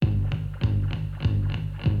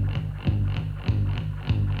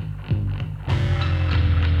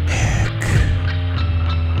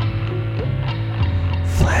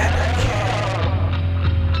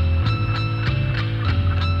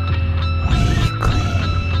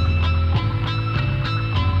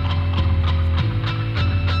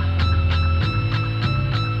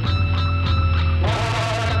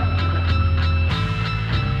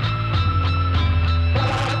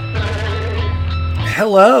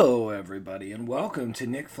Hello, everybody, and welcome to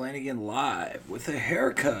Nick Flanagan Live with a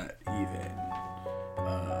haircut, even.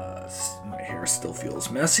 My hair still feels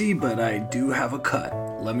messy, but I do have a cut.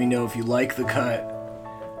 Let me know if you like the cut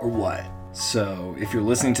or what. So, if you're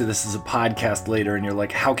listening to this as a podcast later and you're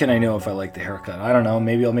like, how can I know if I like the haircut? I don't know.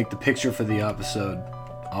 Maybe I'll make the picture for the episode.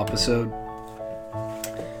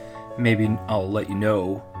 Maybe I'll let you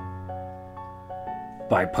know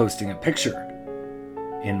by posting a picture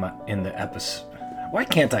in the episode. Why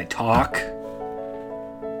can't I talk?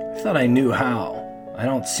 I thought I knew how. I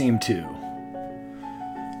don't seem to.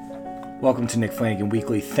 Welcome to Nick Flanagan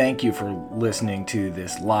Weekly. Thank you for listening to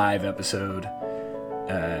this live episode.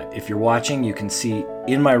 If you're watching, you can see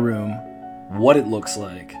in my room what it looks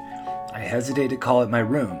like. I hesitate to call it my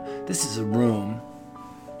room. This is a room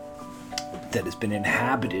that has been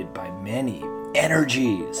inhabited by many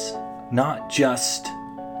energies, not just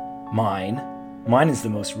mine. Mine is the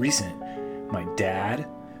most recent. My dad,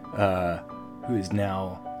 who is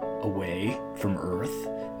now away from Earth.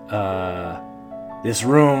 This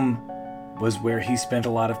room was where he spent a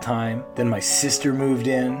lot of time. Then my sister moved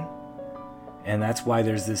in, and that's why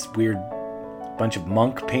there's this weird bunch of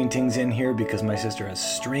monk paintings in here, because my sister has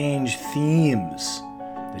strange themes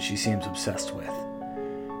that she seems obsessed with.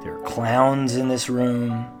 There are clowns in this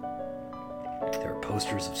room. There are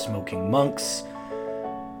posters of smoking monks.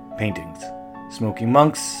 Paintings. Smoking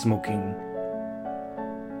monks, smoking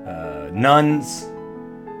nuns,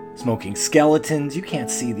 smoking skeletons. You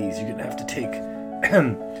can't see these. You're going to have to take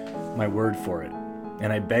my word for it.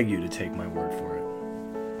 And I beg you to take my word for it.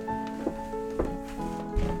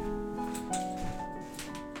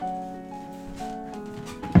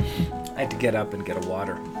 I had to get up and get a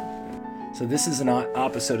water. So this is an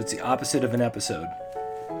opposite. It's the opposite of an episode.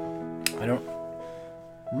 I don't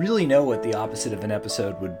really know what the opposite of an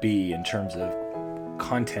episode would be in terms of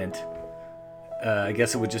content. I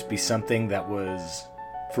guess it would just be something that was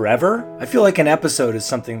forever. I feel like an episode is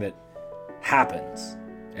something that happens,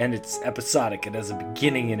 and it's episodic. It has a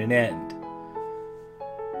beginning and an end.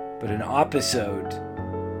 But an episode,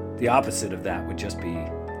 the opposite of that would just be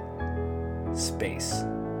space.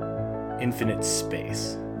 Infinite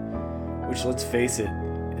space. Which, let's face it,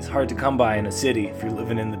 is hard to come by in a city if you're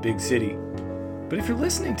living in the big city. But if you're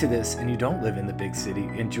listening to this and you don't live in the big city,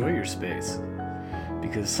 enjoy your space.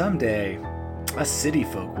 Because someday, us city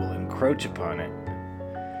folk will encroach upon it.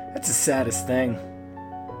 That's the saddest thing.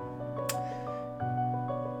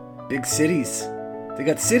 Big cities, they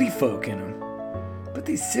got city folk in them. But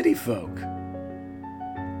these city folk,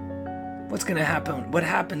 what's going to happen? What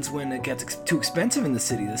happens when it gets too expensive in the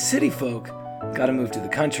city? The city folk got to move to the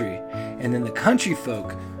country. And then the country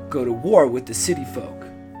folk go to war with the city folk.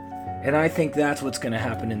 And I think that's what's going to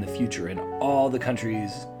happen in the future in all the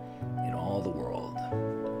countries, in all the world.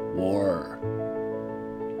 War.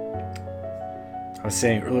 I was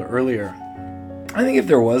saying earlier, I think if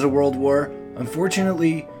there was a world war,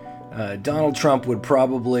 unfortunately, Donald Trump would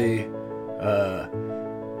probably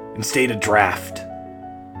instate a draft.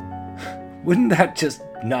 Wouldn't that just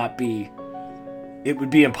not be... It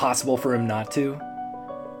would be impossible for him not to.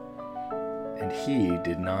 And he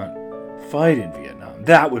did not fight in Vietnam.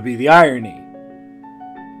 That would be the irony.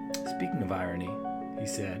 Speaking of irony, he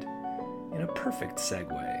said, in a perfect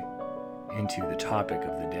segue into the topic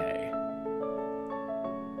of the day.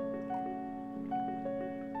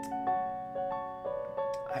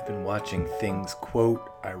 I've been watching things, quote,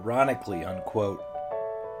 ironically, unquote,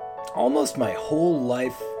 almost my whole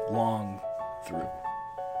life long through.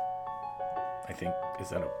 I think, is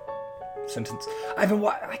that a sentence? I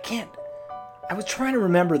was trying to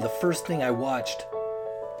remember the first thing I watched.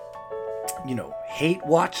 Hate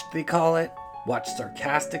watched, they call it. Watched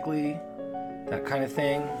sarcastically. That kind of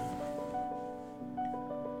thing.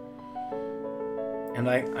 And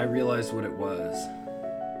I realized what it was.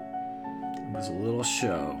 It was a little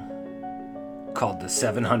show called The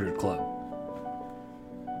 700 Club.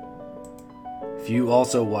 If you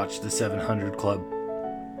also watch The 700 Club,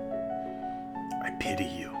 I pity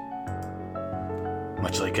you.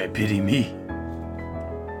 Much like I pity me.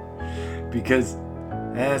 Because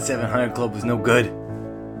that 700 Club was no good.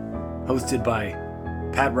 Hosted by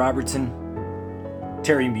Pat Robertson.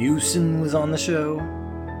 Terry Mewson was on the show.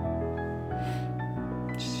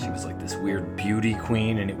 She was like this weird beauty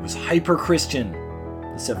queen, and it was hyper-Christian,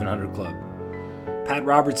 the 700 Club. Pat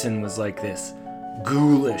Robertson was like this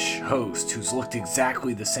ghoulish host who's looked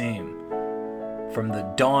exactly the same from the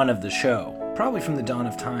dawn of the show, probably from the dawn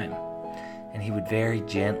of time. And he would very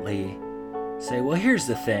gently say, well, here's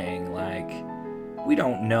the thing, we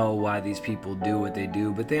don't know why these people do what they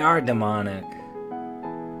do, but they are demonic.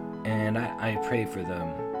 And I pray for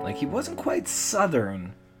them. Like, he wasn't quite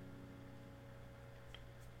Southern.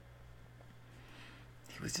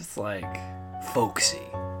 He was just, like, folksy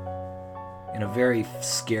in a very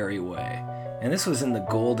scary way. And this was in the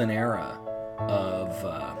golden era of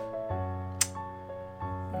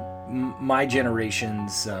my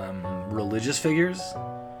generation's religious figures,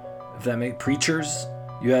 if that makes preachers.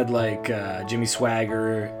 You had, like, Jimmy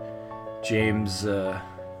Swagger, James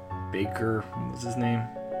Baker, what was his name?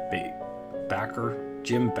 Backer,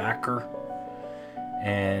 Jim Backer,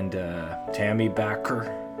 and Tammy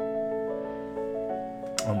Backer.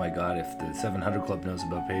 Oh my God, if the 700 Club knows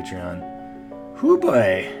about Patreon, whoo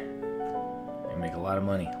boy, they make a lot of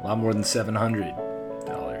money, a lot more than $700.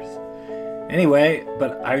 Anyway,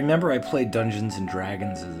 but I remember I played Dungeons and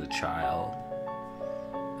Dragons as a child,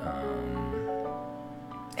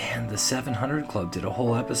 and the 700 Club did a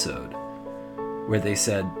whole episode where they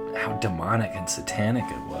said how demonic and satanic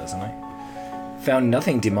it was, and I found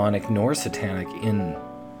nothing demonic nor satanic in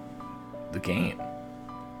the game.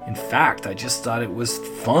 In fact, I just thought it was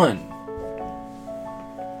fun.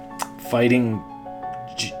 Fighting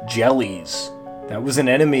jellies. That was an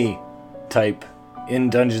enemy type in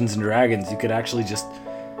Dungeons and Dragons. You could actually just...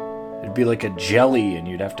 It'd be like a jelly and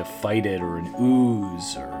you'd have to fight it, or an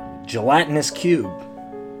ooze, or a gelatinous cube.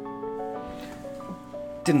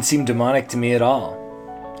 Didn't seem demonic to me at all.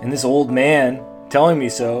 And this old man telling me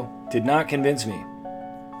so did not convince me.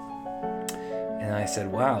 And I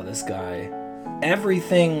said, wow, this guy,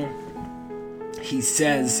 everything he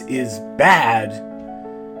says is bad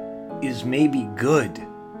is maybe good.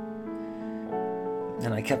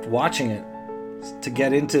 And I kept watching it to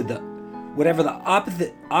get into the whatever the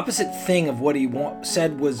opposite thing of what he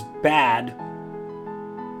said was bad.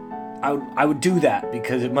 I would do that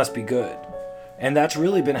because it must be good. And that's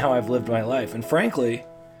really been how I've lived my life. And frankly,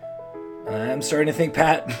 I'm starting to think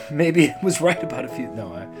Pat maybe was right about a few...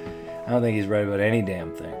 No, I don't think he's right about any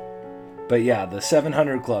damn thing. But yeah, the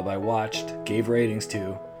 700 Club I watched, gave ratings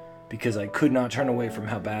to, because I could not turn away from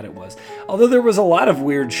how bad it was. Although there was a lot of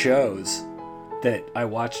weird shows that I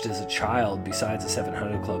watched as a child besides the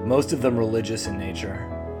 700 Club, most of them religious in nature.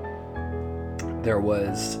 There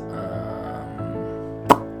was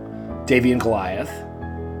Davy and Goliath,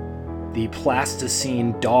 the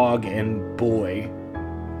Plasticine Dog and Boy,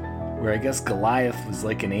 where I guess Goliath was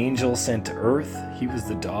like an angel sent to Earth. He was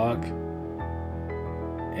the dog.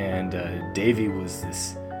 And Davy was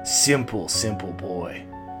this simple boy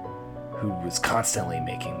who was constantly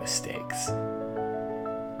making mistakes.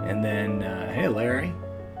 And then, hey, Larry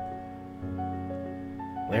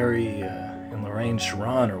and Lorraine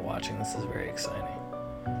Sharon are watching. This is very exciting.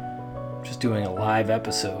 I'm just doing a live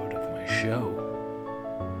episode of my show.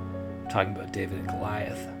 I'm talking about David and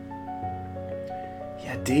Goliath.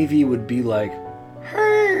 Yeah, Davy would be like,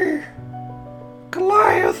 hey,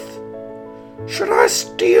 Goliath, should I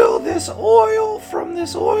steal this oil from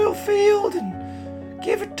this oil field and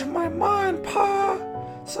give it to my ma and pa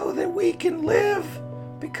so that we can live?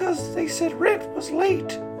 Because they said rent was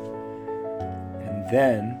late. And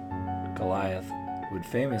then Goliath would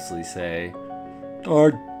famously say,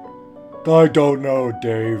 I don't know,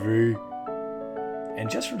 Davy. And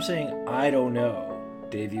just from saying, I don't know,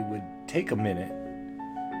 Davy would take a minute,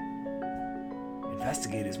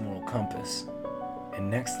 investigate his moral compass, and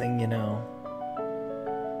next thing you know,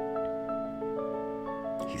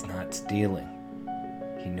 he's not stealing.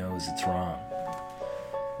 He knows it's wrong.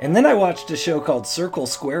 And then I watched a show called Circle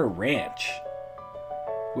Square Ranch,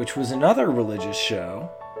 which was another religious show,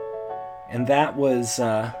 and that was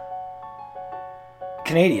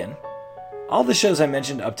Canadian. All the shows I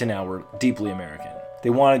mentioned up to now were deeply American. They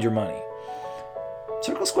wanted your money.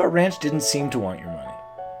 Circle Square Ranch didn't seem to want your money.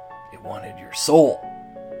 It wanted your soul.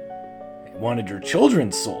 It wanted your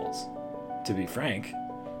children's souls, to be frank,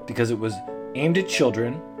 because it was aimed at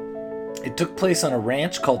children. It took place on a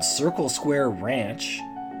ranch called Circle Square Ranch.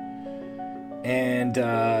 And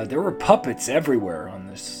there were puppets everywhere on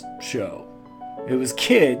this show. It was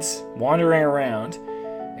kids wandering around,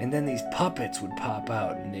 and then these puppets would pop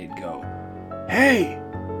out and they'd go, hey,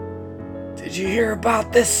 did you hear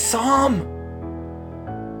about this psalm?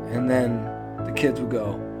 And then the kids would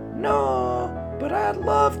go, no, but I'd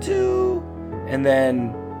love to. And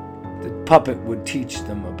then the puppet would teach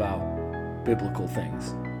them about biblical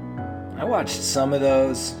things. I watched some of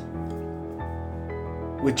those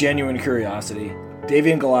with genuine curiosity.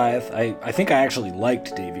 Davy and Goliath, I think I actually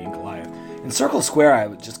liked Davy and Goliath. In Circle Square, I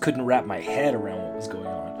just couldn't wrap my head around what was going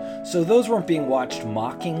on. So those weren't being watched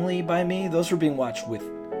mockingly by me. Those were being watched with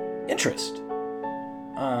interest.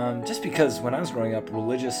 Just because when I was growing up,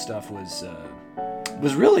 religious stuff was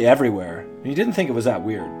really everywhere. You didn't think it was that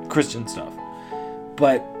weird, Christian stuff.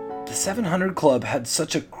 But the 700 Club had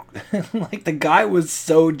such a... like, the guy was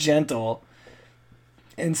so gentle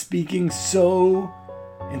and speaking so...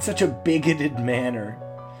 in such a bigoted manner.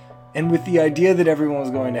 And with the idea that everyone was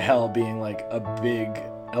going to hell being like a big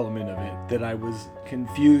element of it, that I was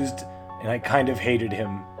confused and I kind of hated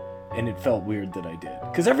him, and it felt weird that I did.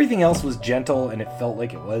 Because everything else was gentle and it felt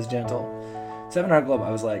like it was gentle. 700 Club, I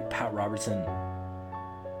was like, Pat Robertson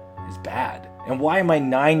is bad. And why am I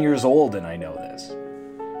 9 years old and I know this?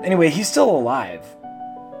 Anyway, he's still alive.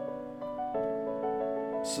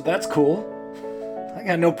 So that's cool. I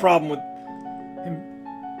got no problem with him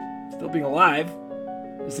still being alive.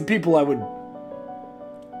 There's some people I would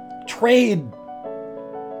trade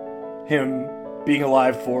him being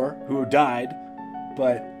alive for who died,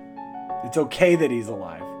 but it's okay that he's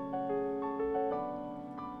alive.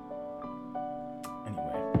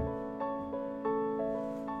 Anyway,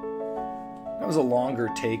 that was a longer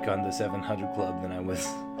take on the 700 Club than I was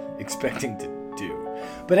expecting to do.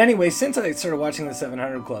 But anyway, since I started watching the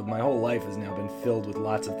 700 Club, my whole life has now been filled with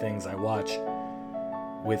lots of things I watch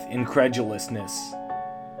with incredulousness.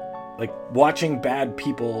 Like, watching bad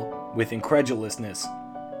people with incredulousness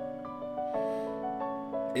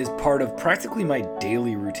is part of practically my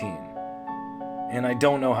daily routine. And I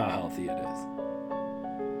don't know how healthy it is.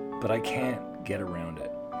 But I can't get around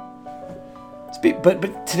it.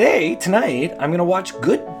 But tonight, I'm going to watch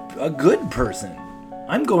a good person.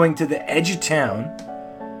 I'm going to the edge of town,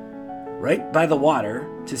 right by the water,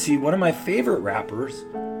 to see one of my favorite rappers,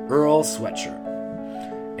 Earl Sweatshirt.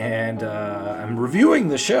 And I'm reviewing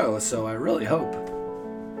the show, so I really hope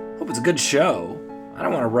it's a good show. I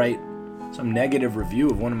don't want to write some negative review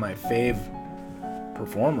of one of my fave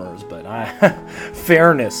performers, but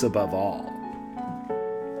fairness above all.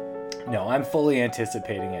 No, I'm fully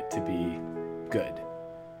anticipating it to be good.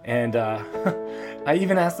 And I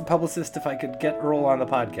even asked the publicist if I could get Earl on the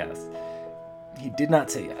podcast. He did not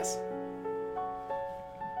say yes.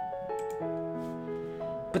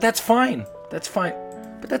 But that's fine. That's fine.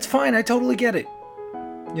 But that's fine. I totally get it.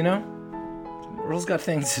 You know? Earl's got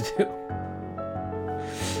things to do.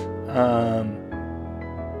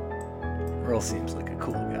 Earl seems like a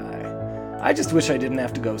cool guy. I just wish I didn't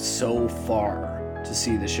have to go so far to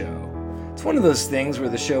see the show. It's one of those things where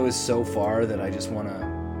the show is so far that I just want to...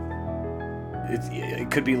 It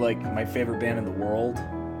could be like my favorite band in the world,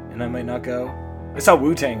 and I might not go. I saw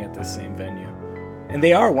Wu-Tang at this same venue. And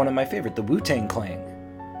they are one of my favorite, the Wu-Tang Clan.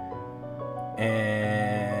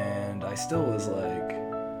 And I still was like,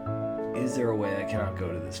 is there a way I cannot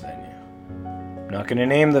go to this venue? I'm not going to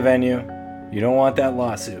name the venue. You don't want that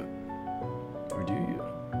lawsuit. Or do you?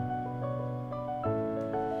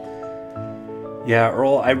 Yeah,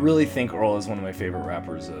 Earl, I really think Earl is one of my favorite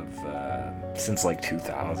rappers of since like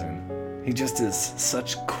 2000. He just has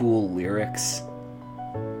such cool lyrics.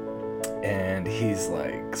 And he's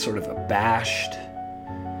like sort of abashed.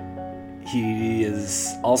 He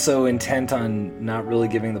is also intent on not really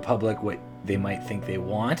giving the public what they might think they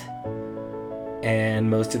want. And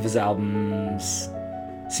most of his albums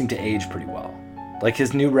seem to age pretty well. Like,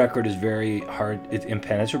 his new record is very hard, it's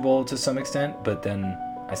impenetrable to some extent, but then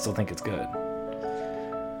I still think it's good.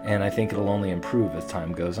 And I think it'll only improve as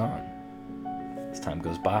time goes on, as time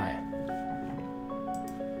goes by.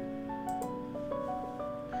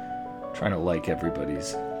 Trying to like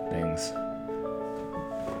everybody's things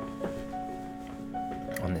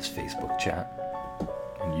on this Facebook chat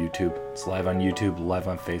and YouTube. It's live on YouTube, live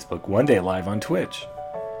on Facebook, one day live on Twitch.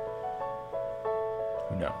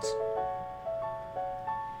 Who knows?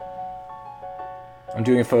 I'm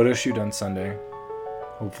doing a photo shoot on Sunday,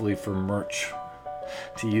 hopefully for merch,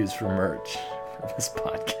 to use for merch for this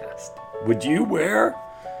podcast. Would you wear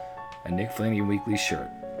a Nick Flaney Weekly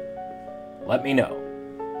shirt? Let me know.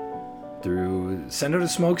 Send out a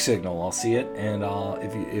smoke signal. I'll see it, and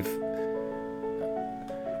if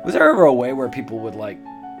was there ever a way where people would like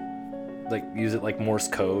use it like Morse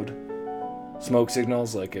code smoke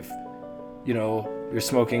signals? Like, if you're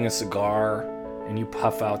smoking a cigar and you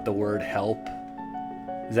puff out the word help,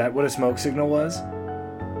 is that what a smoke signal was?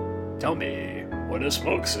 Tell me what a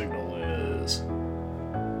smoke signal is.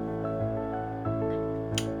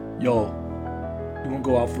 Yo, you wanna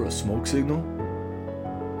go out for a smoke signal?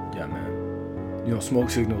 Yeah, man. Smoke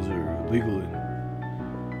signals are legal in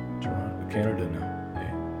Toronto, Canada now.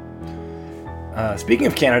 Yeah. Speaking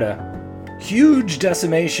of Canada, huge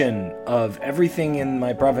decimation of everything in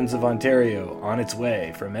my province of Ontario on its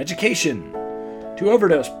way, from education to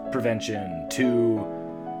overdose prevention to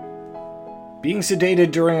being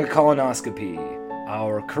sedated during a colonoscopy.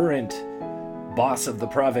 Our current boss of the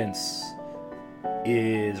province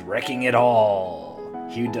is wrecking it all.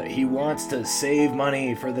 He wants to save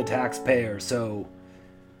money for the taxpayer, so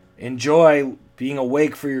enjoy being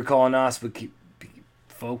awake for your colonoscopy,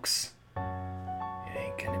 folks. It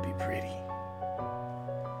ain't gonna be pretty.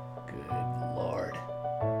 Good Lord.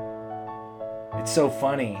 It's so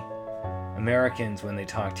funny. Americans, when they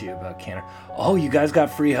talk to you about Canada, oh, you guys got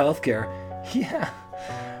free healthcare. Yeah,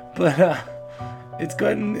 but it's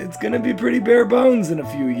gonna be pretty bare bones in a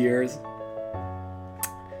few years.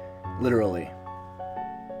 Literally.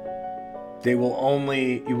 It will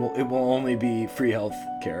only be free health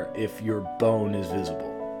care if your bone is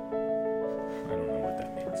visible. I don't know what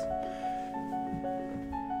that means.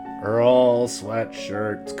 Earl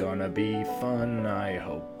Sweatshirt's gonna be fun, I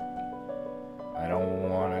hope. I don't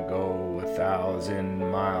wanna go 1,000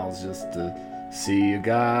 miles just to see a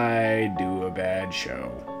guy do a bad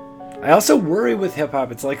show. I also worry with hip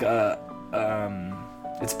hop. It's like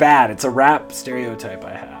it's bad. It's a rap stereotype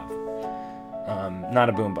I have. Not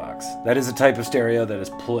a boombox. That is a type of stereo that is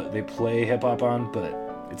they play hip hop on, but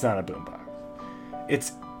it's not a boombox.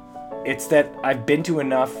 It's that I've been to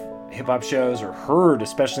enough hip hop shows, or heard,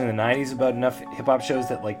 especially in the 90s, about enough hip hop shows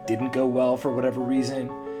that like didn't go well for whatever reason,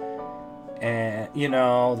 and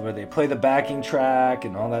where they play the backing track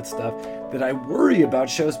and all that stuff, that I worry about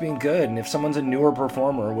shows being good. And if someone's a newer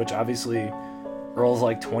performer, which obviously Earl's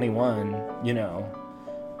like 21,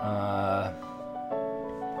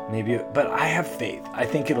 maybe, but I have faith. I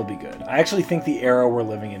think it'll be good. I actually think the era we're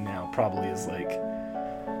living in now probably is like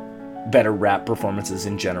better rap performances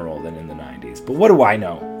in general than in the 90s. But what do I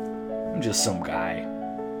know? I'm just some guy.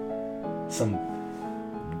 Some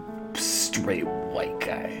straight white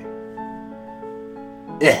guy.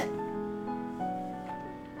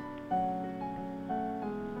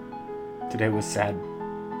 Today was sad.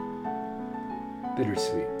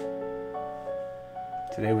 Bittersweet.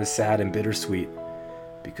 Today was sad and bittersweet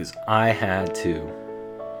because I had to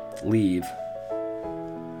leave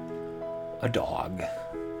a dog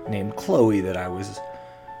named Chloe that I was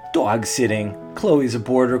dog sitting. Chloe's a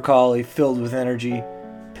border collie filled with energy,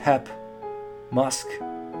 pep, musk,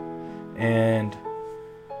 and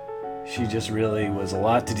she just really was a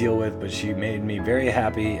lot to deal with, but she made me very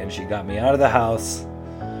happy, and she got me out of the house,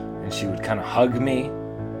 and she would kind of hug me,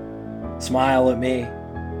 smile at me,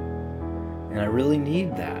 and I really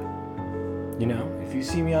need that. If you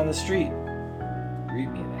see me on the street, greet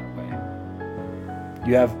me that way.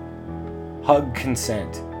 You have hug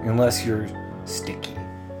consent, unless you're sticky.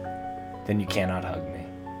 Then you cannot hug me.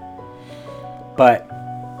 But,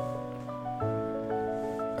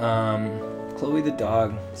 Chloe the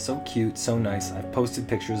dog, so cute, so nice. I've posted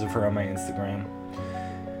pictures of her on my Instagram.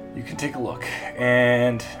 You can take a look.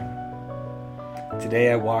 And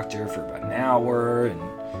today I walked her for about an hour, and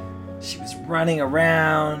she was running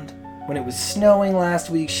around. When it was snowing last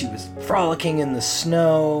week, she was frolicking in the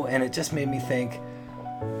snow, and it just made me think,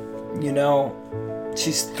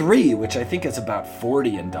 she's 3, which I think is about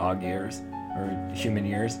 40 in dog years, or human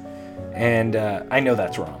years. And I know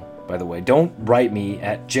that's wrong, by the way. Don't write me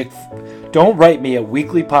at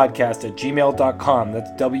weeklypodcast@gmail.com. That's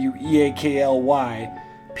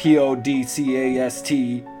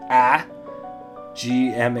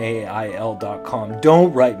weeklypodcast@gmail.com.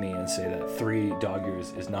 Don't write me and say that 3 dog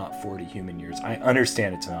years is not 40 human years. I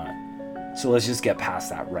understand it's not. So let's just get past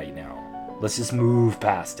that right now. Let's just move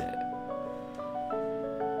past it.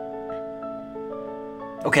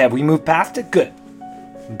 Okay, have we moved past it? Good.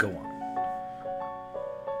 Go on.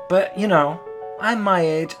 But, I'm my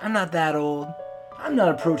age. I'm not that old. I'm not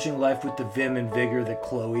approaching life with the vim and vigor that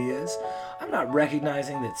Chloe is. I'm not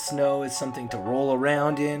recognizing that snow is something to roll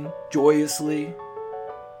around in joyously.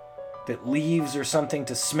 That leaves are something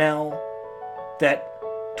to smell. That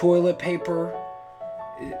toilet paper,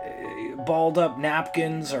 balled up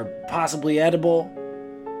napkins are possibly edible.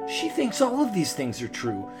 She thinks all of these things are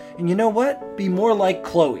true. And you know what? Be more like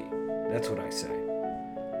Chloe. That's what I say.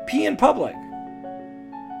 Pee in public.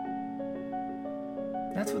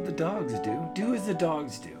 That's what the dogs do. Do as the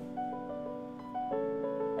dogs do.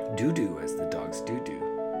 Do as the dogs do.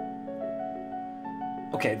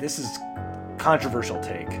 Okay, this is controversial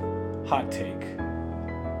take. Hot take.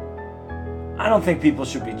 I don't think people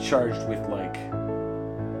should be charged with,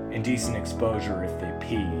 indecent exposure if they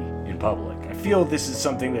pee in public. I feel this is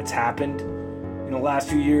something that's happened in the last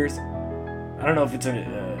few years. I don't know if it's an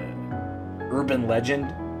urban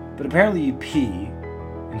legend, but apparently you pee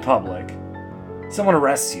in public. Someone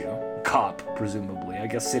arrests you. A cop, presumably. I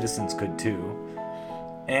guess citizens could too.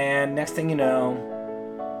 And next thing you know,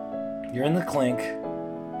 you're in the clink.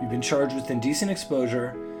 You've been charged with indecent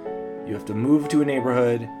exposure. You have to move to a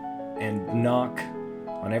neighborhood and knock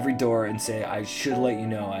on every door and say, I should let you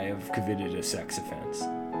know I have committed a sex offense.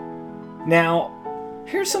 Now,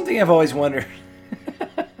 here's something I've always wondered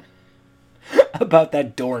about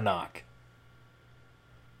that door knock.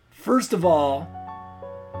 First of all,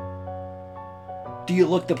 do you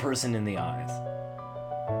look the person in the eyes?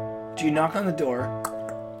 Do you knock on the door?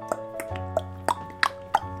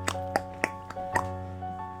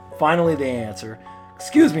 Finally they answer,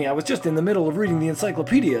 excuse me, I was just in the middle of reading the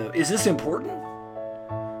encyclopedia. Is this important?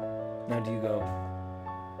 Now do you go,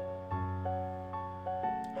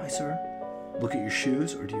 hi sir, look at your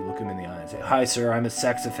shoes, or do you look him in the eye and say, hi sir, I'm a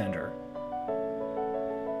sex offender?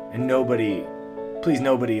 And please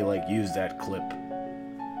nobody use that clip.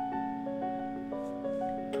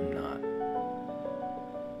 I'm not.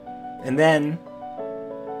 And then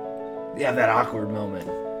you have that awkward moment.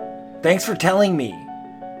 Thanks for telling me.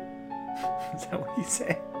 Is that what you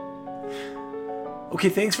say? Okay,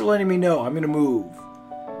 thanks for letting me know. I'm gonna move.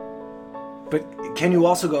 But can you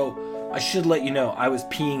also go, I should let you know I was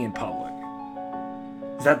peeing in public?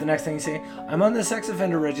 Is that the next thing you say? I'm on the sex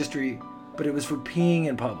offender registry, but it was for peeing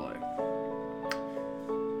in public.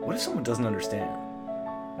 What if someone doesn't understand?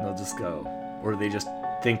 And they'll just go, or they just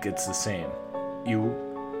think it's the same. You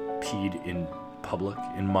peed in public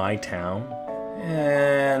in my town?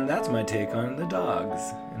 And that's my take on the dogs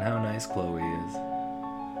and how nice Chloe is.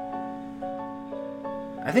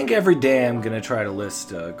 I think every day I'm going to try to list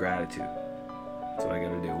gratitude. That's what I got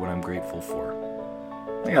to do, what I'm grateful for.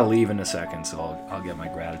 I got to leave in a second, so I'll get my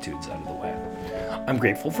gratitudes out of the way. I'm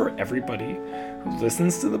grateful for everybody who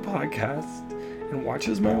listens to the podcast and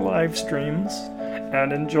watches my live streams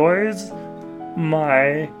and enjoys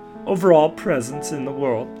my overall presence in the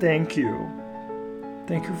world. Thank you.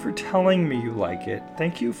 Thank you for telling me you like it.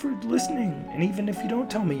 Thank you for listening. And even if you don't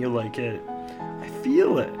tell me you like it, I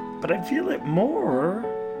feel it. But I'd feel it more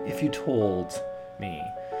if you told me.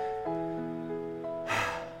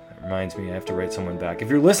 That reminds me, I have to write someone back. If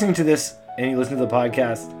you're listening to this and you listen to the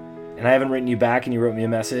podcast and I haven't written you back and you wrote me a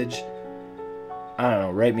message, I don't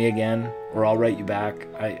know, write me again or I'll write you back.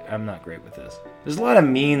 I'm not great with this. There's a lot of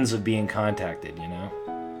means of being contacted, you know?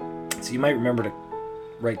 So you might remember to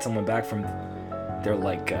write someone back from their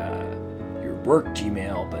your work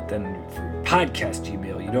Gmail, but then for your podcast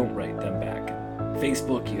Gmail, you don't write them back.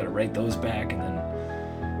 Facebook, you gotta write those back, and then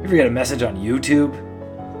you ever get a message on YouTube?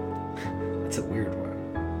 That's a weird one.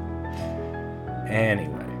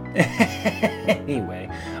 Anyway,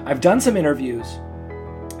 I've done some interviews,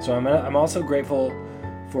 so I'm also grateful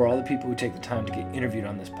for all the people who take the time to get interviewed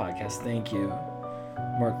on this podcast. Thank you.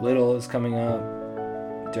 Mark Little is coming up.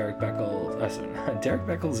 Derek Beckles. Derek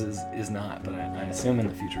Beckles is not, but I assume in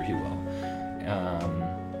the future he will.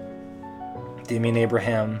 Damien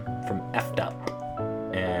Abraham from Effed Up,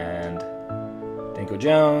 and Danko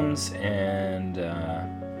Jones, and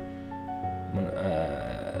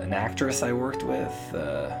an actress I worked with.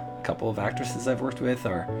 A couple of actresses I've worked with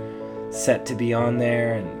are set to be on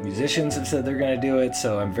there, and musicians have said they're going to do it,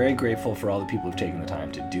 so I'm very grateful for all the people who've taken the time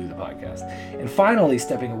to do the podcast. And finally,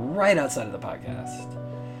 stepping right outside of the podcast,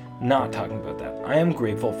 not talking about that, I am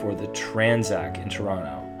grateful for the Transac in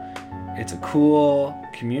Toronto. It's a cool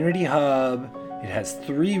community hub. It has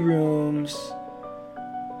 3 rooms.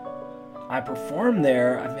 I perform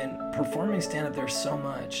there. I've been performing stand-up there so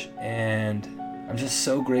much, and I'm just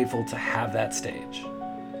so grateful to have that stage.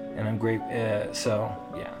 And I'm great.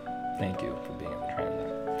 Thank you for being at the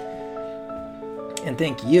Transac. And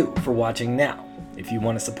thank you for watching now. If you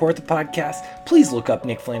want to support the podcast, please look up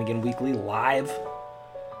Nick Flanagan Weekly live.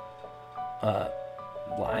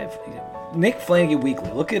 Nick Flanagan Weekly.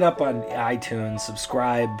 Look it up on iTunes,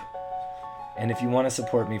 subscribe, and if you want to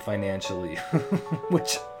support me financially,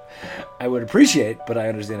 which I would appreciate, but I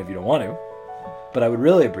understand if you don't want to, but I would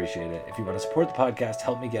really appreciate it. If you want to support the podcast,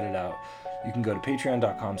 help me get it out, you can go to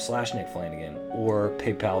patreon.com/Nick Flanagan or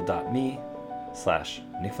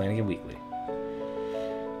paypal.me/Nick Flanagan Weekly.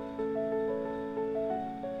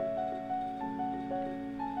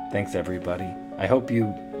 Thanks, everybody. I hope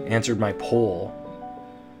you answered my poll.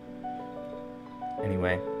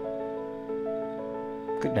 Anyway,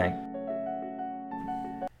 good night.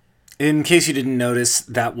 In case you didn't notice,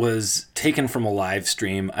 that was taken from a live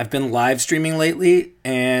stream. I've been live streaming lately,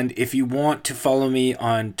 and if you want to follow me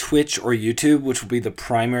on Twitch or YouTube, which will be the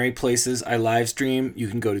primary places I live stream, you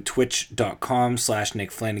can go to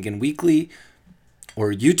twitch.com/Nick Flanagan Weekly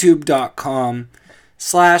or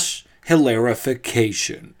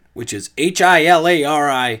youtube.com/Hilarification, which is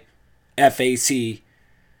HILARIFACATION.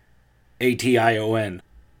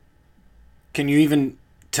 Can you even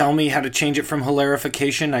tell me how to change it from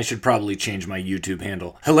Hilarification? I should probably change my YouTube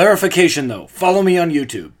handle. Hilarification, though. Follow me on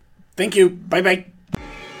YouTube. Thank you. Bye-bye.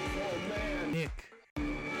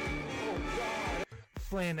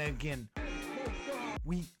 Flanagan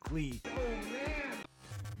Weekly.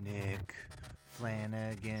 Nick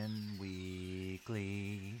Flanagan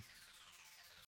Weekly.